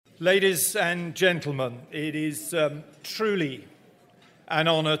Ladies and gentlemen, it is truly an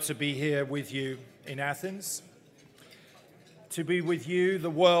honour to be here with you in Athens, to be with you,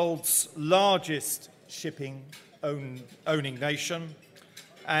 the world's largest shipping owning nation,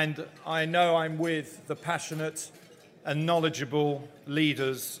 and I know I'm with the passionate and knowledgeable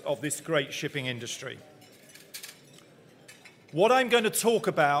leaders of this great shipping industry. What I'm going to talk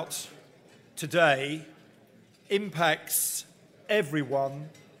about today impacts everyone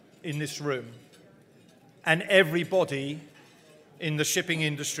in this room and everybody in the shipping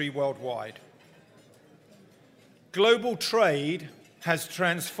industry worldwide. Global trade has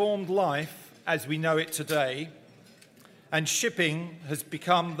transformed life as we know it today, and shipping has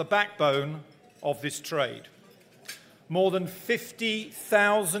become the backbone of this trade. More than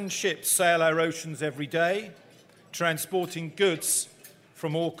 50,000 ships sail our oceans every day, transporting goods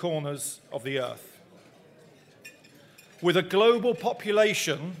from all corners of the earth. With a global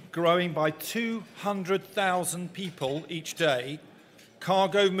population growing by 200,000 people each day,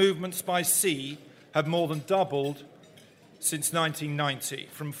 cargo movements by sea have more than doubled since 1990,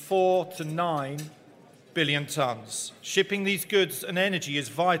 from 4 to 9 billion tons. Shipping these goods and energy is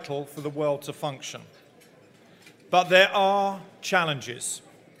vital for the world to function. But there are challenges.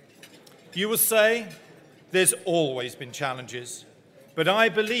 You will say there's always been challenges, but I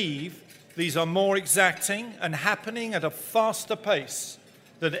believe these are more exacting and happening at a faster pace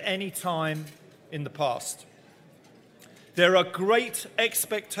than at any time in the past. There are great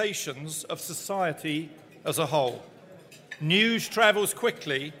expectations of society as a whole. News travels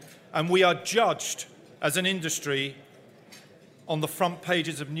quickly, and we are judged as an industry on the front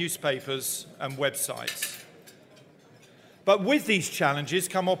pages of newspapers and websites. But with these challenges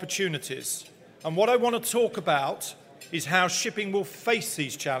come opportunities. And what I want to talk about is how shipping will face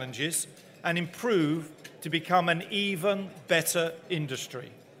these challenges and improve to become an even better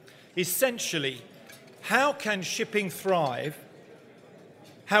industry. Essentially, how can shipping thrive,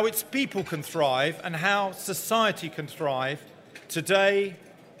 how its people can thrive, and how society can thrive today,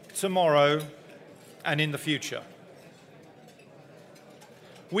 tomorrow, and in the future.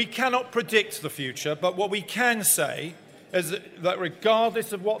 We cannot predict the future, but what we can say is that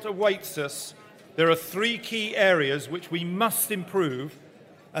regardless of what awaits us, there are three key areas which we must improve,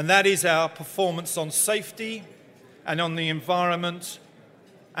 and that is our performance on safety and on the environment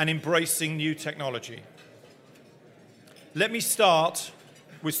and embracing new technology. Let me start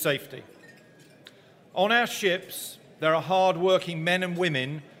with safety. On our ships, there are hard-working men and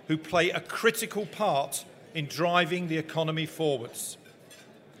women who play a critical part in driving the economy forwards.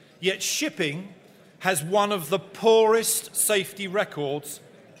 Yet shipping has one of the poorest safety records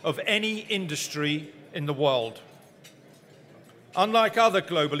of any industry in the world. Unlike other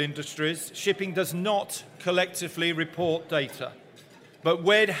global industries, shipping does not collectively report data. But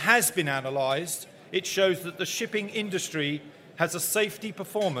where it has been analysed, it shows that the shipping industry has a safety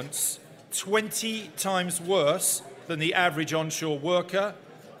performance 20 times worse than the average onshore worker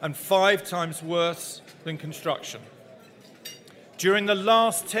and 5 times worse than construction. During the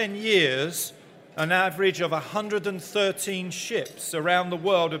last 10 years, an average of 113 ships around the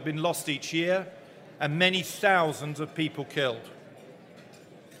world have been lost each year and many thousands of people killed.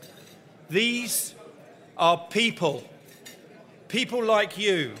 These are people like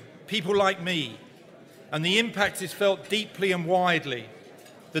you, people like me, and the impact is felt deeply and widely.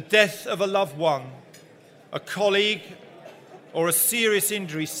 The death of a loved one, a colleague, or a serious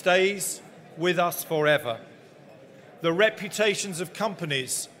injury stays with us forever. The reputations of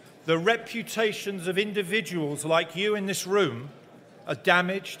companies, the reputations of individuals like you in this room are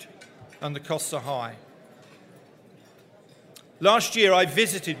damaged and the costs are high. Last year, I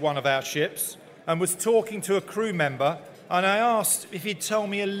visited one of our ships and was talking to a crew member, and I asked if he'd tell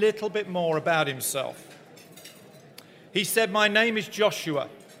me a little bit more about himself. He said, "My name is Joshua,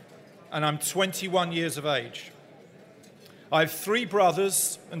 and I'm 21 years of age. I have 3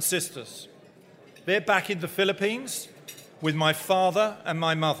 brothers and sisters. They're back in the Philippines with my father and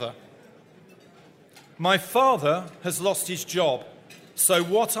my mother. My father has lost his job, so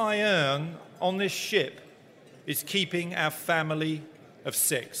what I earn on this ship is keeping our family of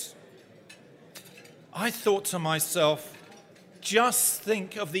 6. I thought to myself, just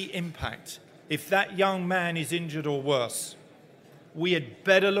think of the impact if that young man is injured or worse. We had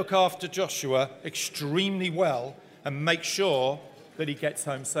better look after Joshua extremely well and make sure that he gets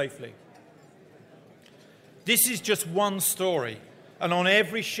home safely." This is just one story, and on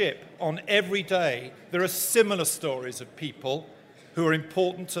every ship, on every day, there are similar stories of people who are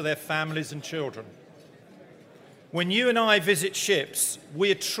important to their families and children. When you and I visit ships,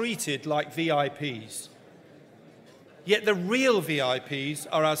 we are treated like VIPs. Yet the real VIPs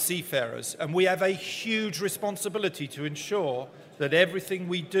are our seafarers, and we have a huge responsibility to ensure that everything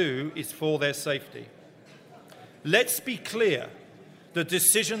we do is for their safety. Let's be clear, the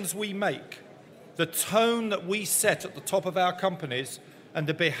decisions we make, the tone that we set at the top of our companies, and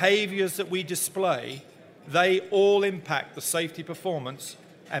the behaviours that we display, they all impact the safety performance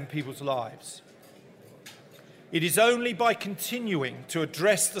and people's lives. It is only by continuing to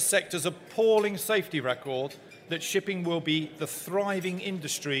address the sector's appalling safety record that shipping will be the thriving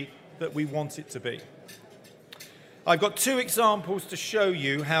industry that we want it to be. I've got two examples to show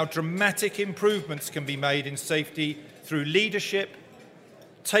you how dramatic improvements can be made in safety through leadership,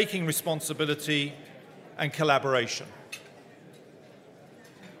 taking responsibility, and collaboration.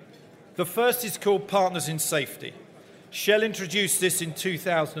 The first is called Partners in Safety. Shell introduced this in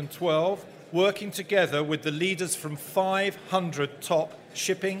 2012, working together with the leaders from 500 top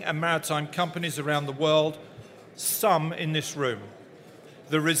shipping and maritime companies around the world, some in this room.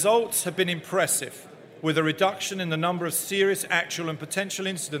 The results have been impressive, with a reduction in the number of serious actual and potential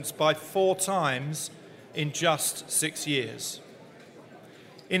incidents by 4 times in just 6 years.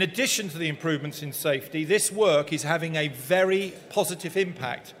 In addition to the improvements in safety, this work is having a very positive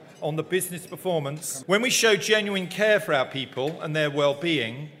impact on the business performance. When we show genuine care for our people and their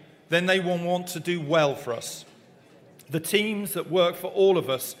well-being, then they will want to do well for us. The teams that work for all of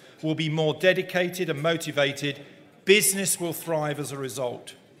us will be more dedicated and motivated. Business will thrive as a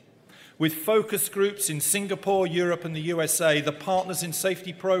result. With focus groups in Singapore, Europe, and the USA, the Partners in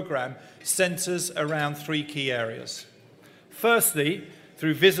Safety program centres around 3 key areas. Firstly,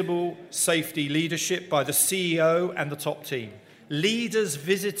 through visible safety leadership by the CEO and the top team. Leaders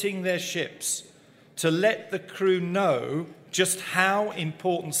visiting their ships to let the crew know just how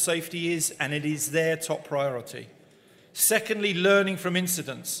important safety is, and it is their top priority. Secondly, learning from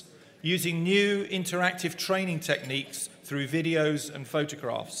incidents, using new interactive training techniques through videos and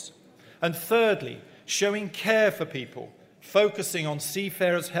photographs. And thirdly, showing care for people, focusing on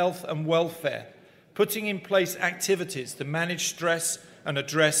seafarers' health and welfare, putting in place activities to manage stress and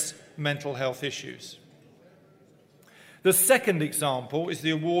address mental health issues. The second example is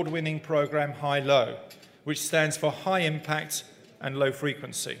the award-winning program High-Low, which stands for High Impact and Low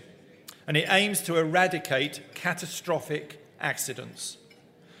Frequency, and it aims to eradicate catastrophic accidents.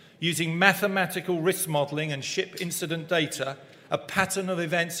 Using mathematical risk modelling and ship incident data, a pattern of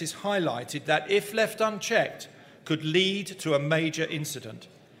events is highlighted that, if left unchecked, could lead to a major incident.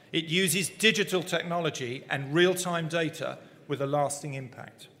 It uses digital technology and real-time data with a lasting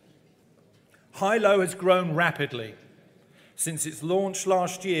impact. High-Low has grown rapidly. Since its launch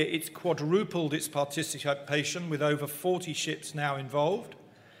last year, it's quadrupled its participation, with over 40 ships now involved.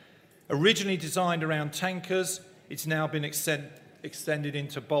 Originally designed around tankers, it's now been extended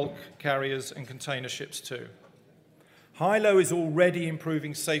into bulk carriers and container ships too. High-Low is already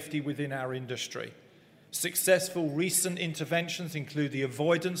improving safety within our industry. Successful recent interventions include the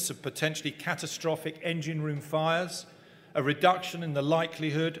avoidance of potentially catastrophic engine room fires, a reduction in the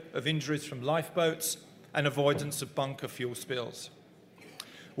likelihood of injuries from lifeboats, and avoidance of bunker fuel spills.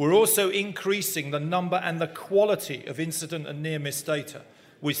 We're also increasing the number and the quality of incident and near-miss data,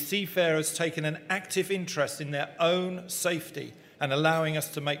 with seafarers taking an active interest in their own safety and allowing us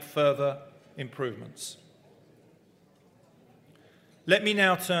to make further improvements. Let me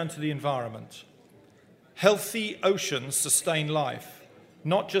now turn to the environment. Healthy oceans sustain life,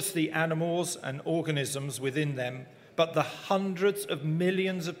 not just the animals and organisms within them, but the hundreds of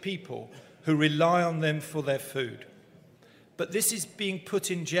millions of people who rely on them for their food. But this is being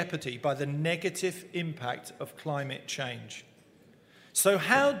put in jeopardy by the negative impact of climate change. So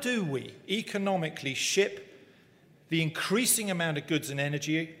how do we economically ship the increasing amount of goods and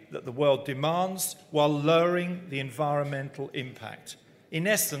energy that the world demands while lowering the environmental impact? In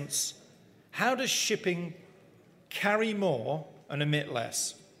essence, how does shipping carry more and emit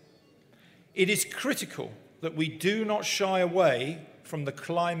less? It is critical that we do not shy away from the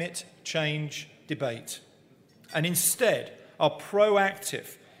climate change debate and instead are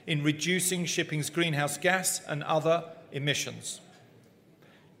proactive in reducing shipping's greenhouse gas and other emissions.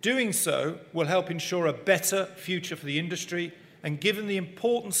 Doing so will help ensure a better future for the industry and, given the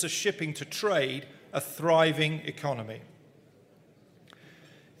importance of shipping to trade, a thriving economy.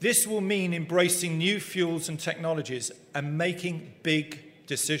 This will mean embracing new fuels and technologies and making big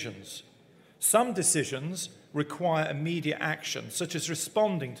decisions. Some decisions require immediate action, such as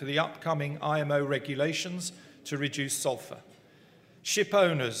responding to the upcoming IMO regulations to reduce sulfur. Ship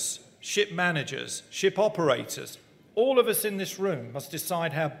owners, ship managers, ship operators, all of us in this room must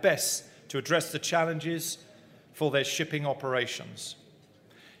decide how best to address the challenges for their shipping operations.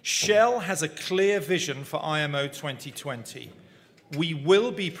 Shell has a clear vision for IMO 2020. We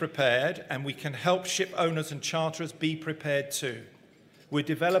will be prepared, and we can help ship owners and charterers be prepared too. We're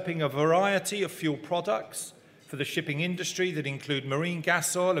developing a variety of fuel products for the shipping industry that include marine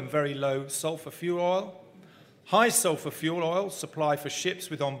gas oil and very low sulfur fuel oil, high sulfur fuel oil supply for ships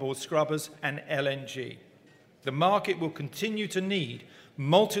with onboard scrubbers, and LNG. The market will continue to need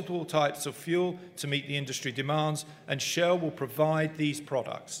multiple types of fuel to meet the industry demands, and Shell will provide these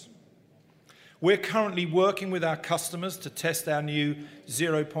products. We're currently working with our customers to test our new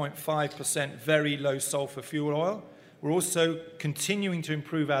 0.5% very low sulfur fuel oil. We're also continuing to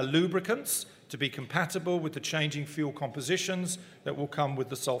improve our lubricants to be compatible with the changing fuel compositions that will come with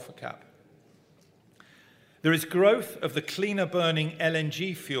the sulfur cap. There is growth of the cleaner burning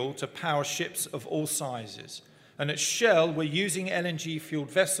LNG fuel to power ships of all sizes. And at Shell, we're using LNG-fueled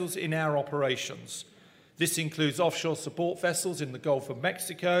vessels in our operations. This includes offshore support vessels in the Gulf of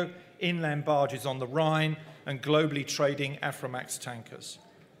Mexico, inland barges on the Rhine, and globally trading Aframax tankers.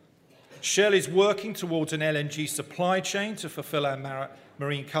 Shell is working towards an LNG supply chain to fulfill our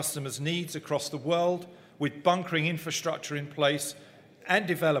marine customers' needs across the world, with bunkering infrastructure in place and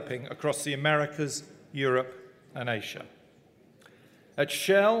developing across the Americas, Europe, and Asia. At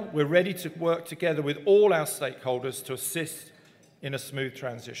Shell, we're ready to work together with all our stakeholders to assist in a smooth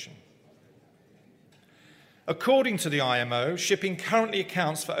transition. According to the IMO, shipping currently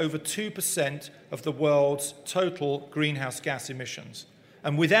accounts for over 2% of the world's total greenhouse gas emissions.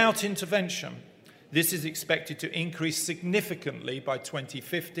 And without intervention, this is expected to increase significantly by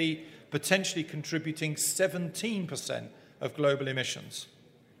 2050, potentially contributing 17% of global emissions.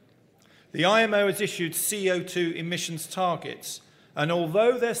 The IMO has issued CO2 emissions targets, and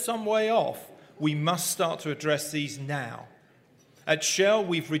although they're some way off, we must start to address these now. At Shell,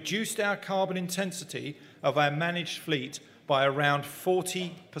 we've reduced our carbon intensity of our managed fleet by around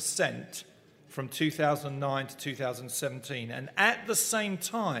 40% from 2009 to 2017, and at the same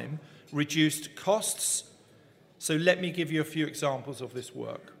time reduced costs. So let me give you a few examples of this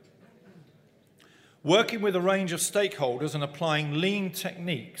work. Working with a range of stakeholders and applying lean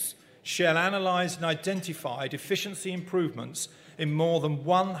techniques, Shell analysed and identified efficiency improvements in more than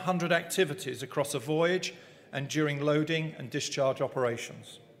 100 activities across a voyage and during loading and discharge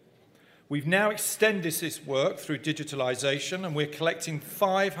operations. We've now extended this work through digitalisation, and we're collecting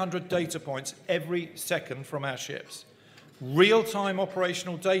 500 data points every second from our ships. Real-time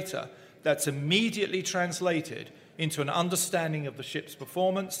operational data that's immediately translated into an understanding of the ship's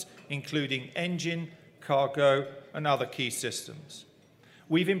performance, including engine, cargo, and other key systems.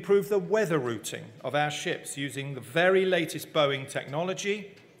 We've improved the weather routing of our ships using the very latest Boeing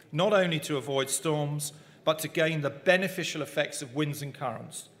technology, not only to avoid storms, but to gain the beneficial effects of winds and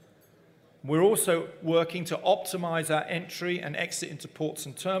currents. We're also working to optimize our entry and exit into ports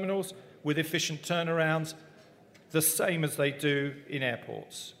and terminals with efficient turnarounds, the same as they do in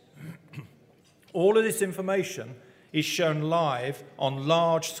airports. All of this information is shown live on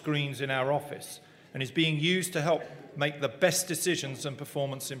large screens in our office and is being used to help make the best decisions and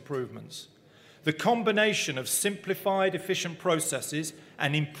performance improvements. The combination of simplified, efficient processes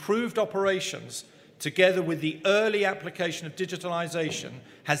and improved operations, together with the early application of digitalisation,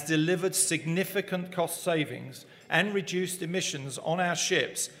 has delivered significant cost savings and reduced emissions on our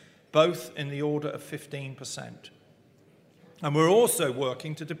ships, both in the order of 15%. And we're also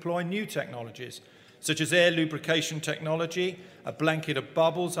working to deploy new technologies, such as air lubrication technology, a blanket of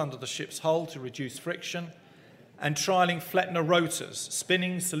bubbles under the ship's hull to reduce friction, and trialling Flettner rotors,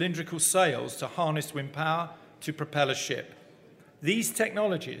 spinning cylindrical sails to harness wind power to propel a ship. These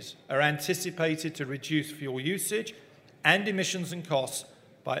technologies are anticipated to reduce fuel usage and emissions and costs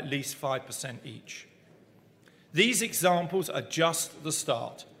by at least 5% each. These examples are just the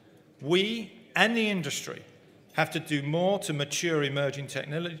start. We and the industry have to do more to mature emerging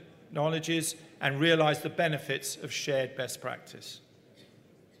technologies and realise the benefits of shared best practice.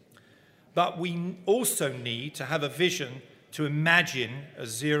 But we also need to have a vision to imagine a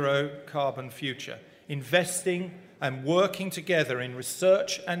zero-carbon future, investing and working together in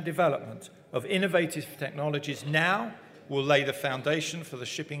research and development of innovative technologies now will lay the foundation for the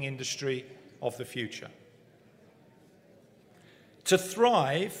shipping industry of the future. To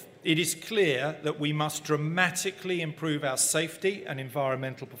thrive, it is clear that we must dramatically improve our safety and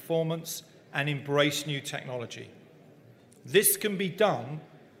environmental performance and embrace new technology. This can be done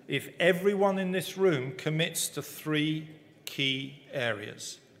if everyone in this room commits to 3 key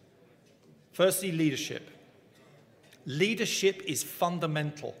areas. Firstly, leadership. Leadership is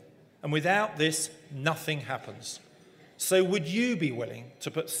fundamental, and without this, nothing happens. So would you be willing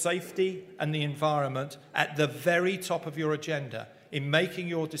to put safety and the environment at the very top of your agenda in making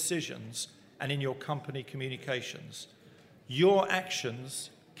your decisions and in your company communications? Your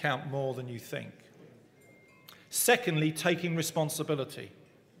actions count more than you think. Secondly, taking responsibility.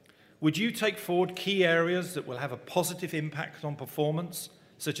 Would you take forward key areas that will have a positive impact on performance,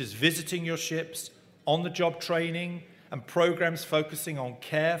 such as visiting your ships, on-the-job training, and programs focusing on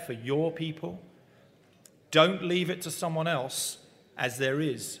care for your people? Don't leave it to someone else, as there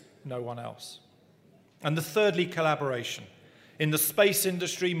is no one else. And thirdly, collaboration. In the space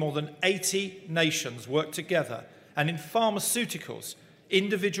industry, more than 80 nations work together, and in pharmaceuticals,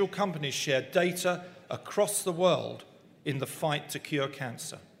 individual companies share data across the world in the fight to cure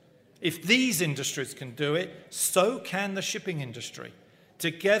cancer. If these industries can do it, so can the shipping industry.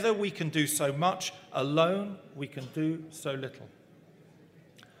 Together we can do so much, alone we can do so little.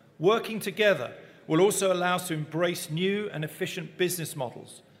 Working together will also allow us to embrace new and efficient business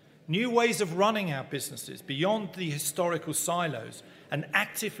models, new ways of running our businesses beyond the historical silos, and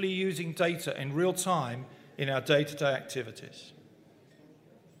actively using data in real time in our day-to-day activities.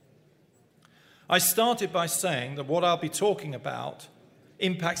 I started by saying that what I'll be talking about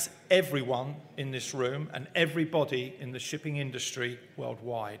impacts everyone in this room and everybody in the shipping industry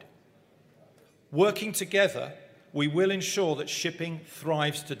worldwide. Working together, we will ensure that shipping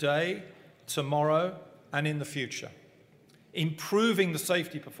thrives today, tomorrow, and in the future, improving the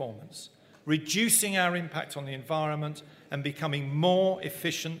safety performance, reducing our impact on the environment, and becoming more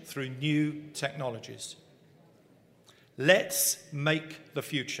efficient through new technologies. Let's make the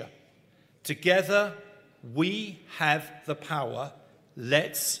future. Together, we have the power.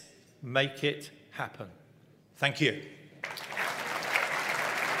 Let's make it happen. Thank you.